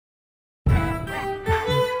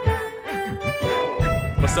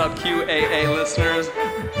What's up, QAA listeners?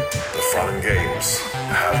 The fun games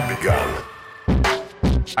have begun.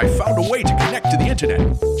 I found a way to connect to the internet.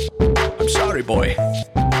 I'm sorry, boy.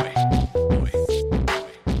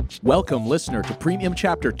 Welcome, listener, to Premium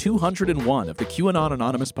Chapter 201 of the QAnon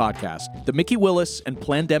Anonymous podcast, the Mickey Willis and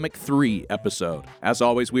Plandemic 3 episode. As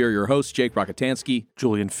always, we are your hosts, Jake Rockatansky,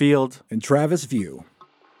 Julian Field, and Travis View.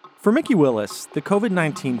 For Mickey Willis, the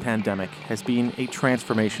COVID-19 pandemic has been a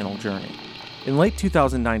transformational journey. In late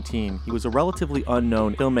 2019, he was a relatively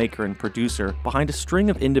unknown filmmaker and producer behind a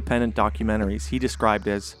string of independent documentaries he described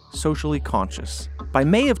as socially conscious. By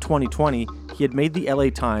May of 2020, he had made the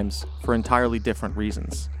LA Times for entirely different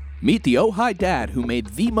reasons. Meet the Ojai dad who made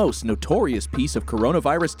the most notorious piece of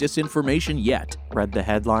coronavirus disinformation yet, read the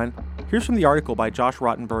headline. Here's from the article by Josh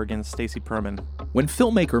Rottenberg and Stacy Perman. When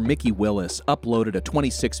filmmaker Mickey Willis uploaded a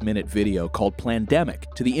 26-minute video called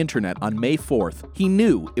Plandemic to the internet on May 4th, he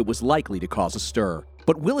knew it was likely to cause a stir.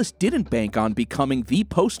 But Willis didn't bank on becoming the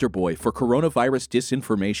poster boy for coronavirus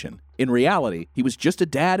disinformation. In reality, he was just a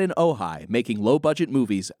dad in Ojai making low-budget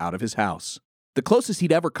movies out of his house. The closest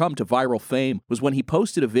he'd ever come to viral fame was when he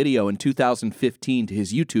posted a video in 2015 to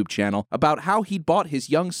his YouTube channel about how he'd bought his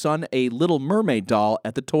young son a Little Mermaid doll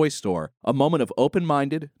at the toy store, a moment of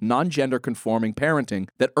open-minded, non-gender conforming parenting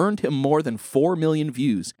that earned him more than 4 million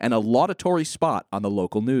views and a laudatory spot on the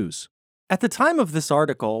local news. At the time of this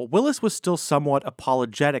article, Willis was still somewhat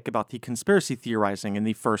apologetic about the conspiracy theorizing in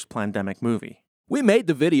the first Plandemic movie. We made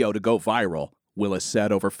the video to go viral, Willis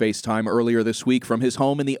said over FaceTime earlier this week from his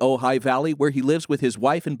home in the Ojai Valley, where he lives with his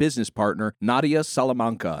wife and business partner, Nadia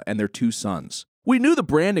Salamanca, and their 2 sons. We knew the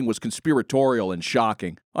branding was conspiratorial and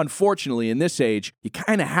shocking. Unfortunately, in this age, you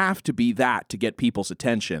kind of have to be that to get people's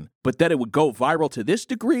attention. But that it would go viral to this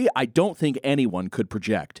degree, I don't think anyone could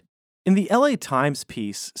project. In the LA Times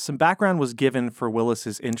piece, some background was given for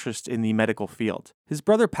Willis's interest in the medical field. His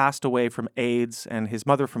brother passed away from AIDS and his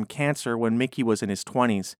mother from cancer when Mickey was in his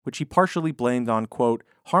 20s, which he partially blamed on, quote,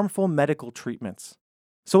 harmful medical treatments.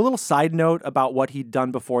 So a little side note about what he'd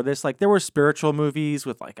done before this, there were spiritual movies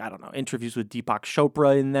with interviews with Deepak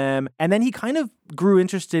Chopra in them. And then he kind of grew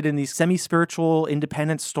interested in these semi-spiritual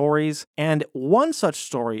independent stories. And one such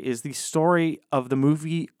story is the story of the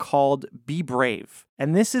movie called Be Brave.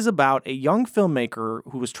 And this is about a young filmmaker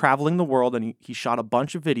who was traveling the world and he shot a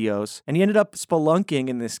bunch of videos. And he ended up spelunking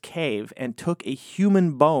in this cave and took a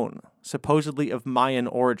human bone, supposedly of Mayan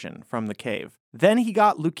origin, from the cave. Then he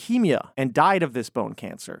got leukemia and died of this bone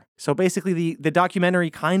cancer. So basically the documentary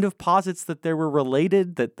kind of posits that they were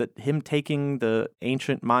related, that him taking the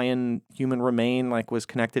ancient Mayan human remain was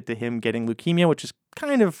connected to him getting leukemia, which is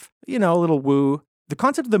kind of, a little woo. The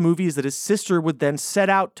concept of the movie is that his sister would then set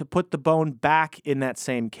out to put the bone back in that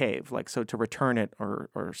same cave, to return it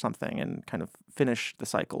or something and kind of finish the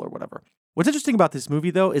cycle or whatever. What's interesting about this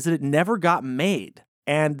movie, though, is that it never got made.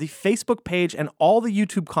 And the Facebook page and all the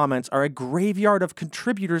YouTube comments are a graveyard of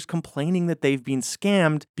contributors complaining that they've been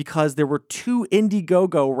scammed because there were 2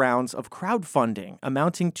 Indiegogo rounds of crowdfunding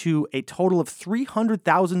amounting to a total of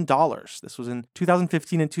 $300,000. This was in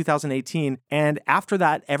 2015 and 2018. And after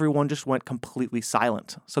that, everyone just went completely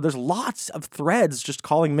silent. So there's lots of threads just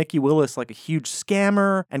calling Mickey Willis a huge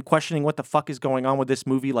scammer and questioning what the fuck is going on with this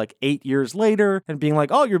movie 8 years later and being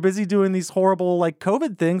oh, you're busy doing these horrible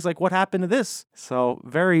COVID things. what happened to this? So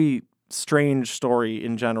very strange story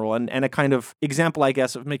in general, and a kind of example, I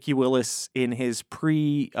guess, of Mickey Willis in his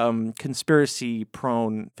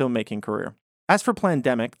conspiracy-prone filmmaking career. As for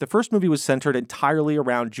Plandemic, the first movie was centered entirely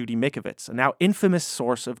around Judy Mikovits, a now infamous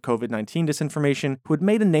source of COVID-19 disinformation who had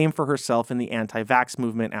made a name for herself in the anti-vax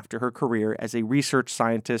movement after her career as a research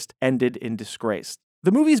scientist ended in disgrace.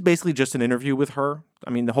 The movie is basically just an interview with her.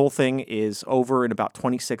 The whole thing is over in about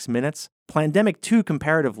 26 minutes. Plandemic 2,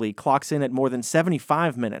 comparatively, clocks in at more than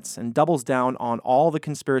 75 minutes and doubles down on all the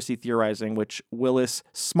conspiracy theorizing, which Willis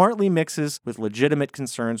smartly mixes with legitimate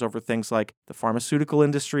concerns over things like the pharmaceutical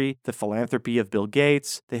industry, the philanthropy of Bill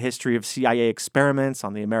Gates, the history of CIA experiments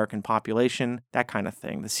on the American population, that kind of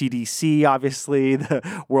thing. The CDC, obviously,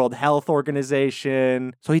 the World Health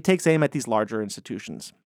Organization. So he takes aim at these larger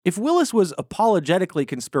institutions. If Willis was apologetically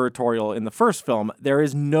conspiratorial in the first film, there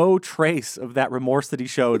is no trace of that remorse that he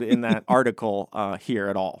showed in that article here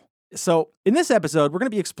at all. So in this episode, we're going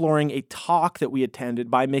to be exploring a talk that we attended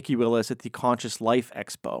by Mickey Willis at the Conscious Life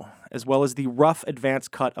Expo, as well as the rough advance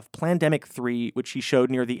cut of Plandemic 3, which he showed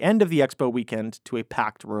near the end of the expo weekend to a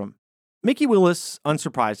packed room. Mickey Willis,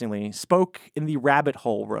 unsurprisingly, spoke in the rabbit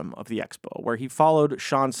hole room of the expo, where he followed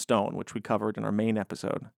Sean Stone, which we covered in our main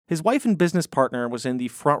episode. His wife and business partner was in the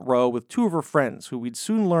front row with 2 of her friends, who we'd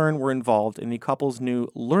soon learn were involved in the couple's new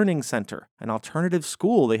Learning Center, an alternative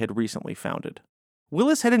school they had recently founded.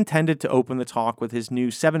 Willis had intended to open the talk with his new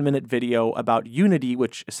 7-minute video about unity,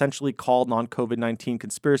 which essentially called on COVID-19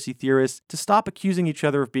 conspiracy theorists to stop accusing each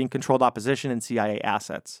other of being controlled opposition and CIA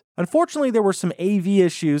assets. Unfortunately, there were some AV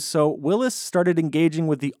issues, so Willis started engaging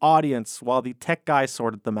with the audience while the tech guy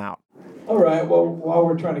sorted them out. All right, well, while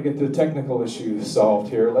we're trying to get the technical issues solved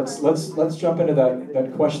here, let's jump into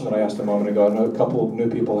that question that I asked a moment ago. I know a couple of new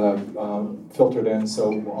people have filtered in,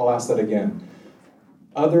 so I'll ask that again.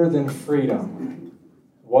 Other than freedom,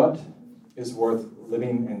 what is worth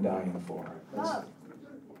living and dying for? Love.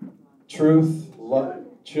 Truth, love,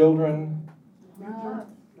 children,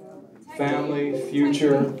 family,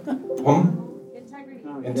 future,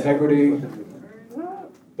 integrity.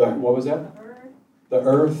 What was that? The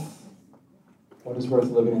earth. What is worth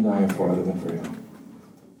living and dying for other than freedom?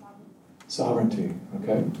 Sovereignty,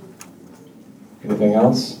 okay? Anything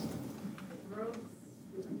else?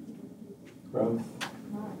 Growth.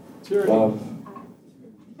 Love.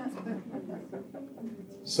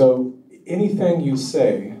 So anything you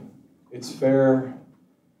say, it's fair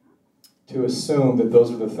to assume that those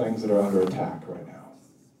are the things that are under attack right now.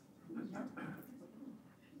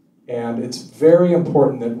 And it's very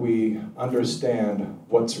important that we understand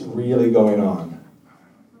what's really going on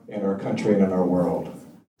in our country and in our world.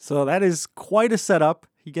 So that is quite a setup.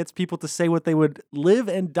 He gets people to say what they would live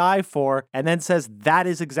and die for, and then says that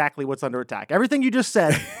is exactly what's under attack. Everything you just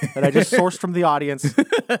said that I just sourced from the audience,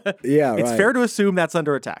 it's fair to assume that's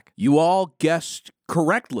under attack. You all guessed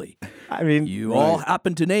correctly. I mean, you all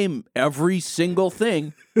happen to name every single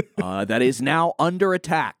thing that is now under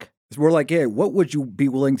attack. We're like, hey, what would you be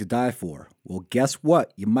willing to die for? Well, guess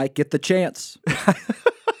what? You might get the chance.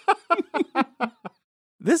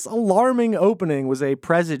 This alarming opening was a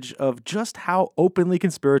presage of just how openly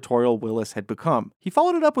conspiratorial Willis had become. He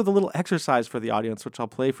followed it up with a little exercise for the audience, which I'll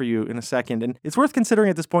play for you in a second. And it's worth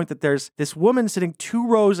considering at this point that there's this woman sitting 2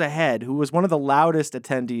 rows ahead who was one of the loudest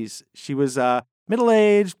attendees. She was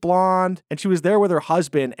middle-aged, blonde, and she was there with her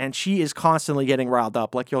husband, and she is constantly getting riled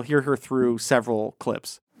up. Like, you'll hear her through several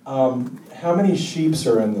clips. How many sheeps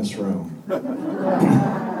are in this room?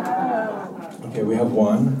 Okay, we have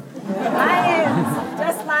one. Lions.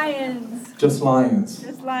 Just lions. Just lions.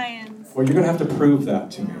 Just lions. Well, you're going to have to prove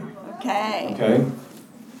that to me. Okay. Okay?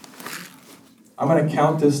 I'm going to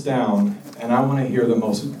count this down, and I want to hear the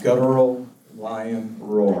most guttural lion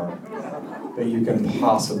roar that you can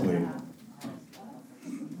possibly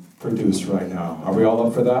produce right now. Are we all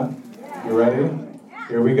up for that? You ready?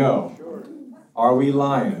 Here we go. Are we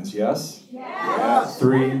lions? Yes? Yes.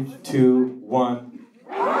 3, 2, 1.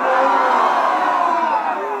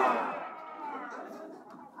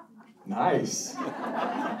 Nice.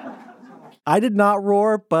 I did not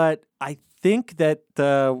roar, but I think that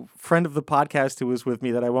the friend of the podcast who was with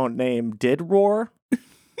me that I won't name did roar.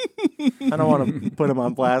 I don't want to put him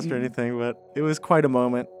on blast or anything, but it was quite a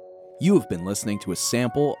moment. You have been listening to a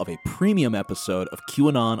sample of a premium episode of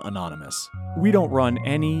QAnon Anonymous. We don't run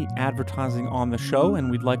any advertising on the show, and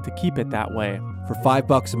we'd like to keep it that way. For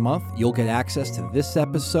 $5 a month, you'll get access to this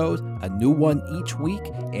episode, a new one each week,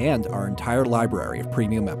 and our entire library of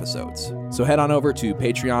premium episodes. So head on over to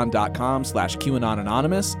patreon.com/QAnon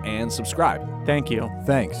Anonymous and subscribe. Thank you.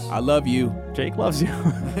 Thanks. I love you. Jake loves you.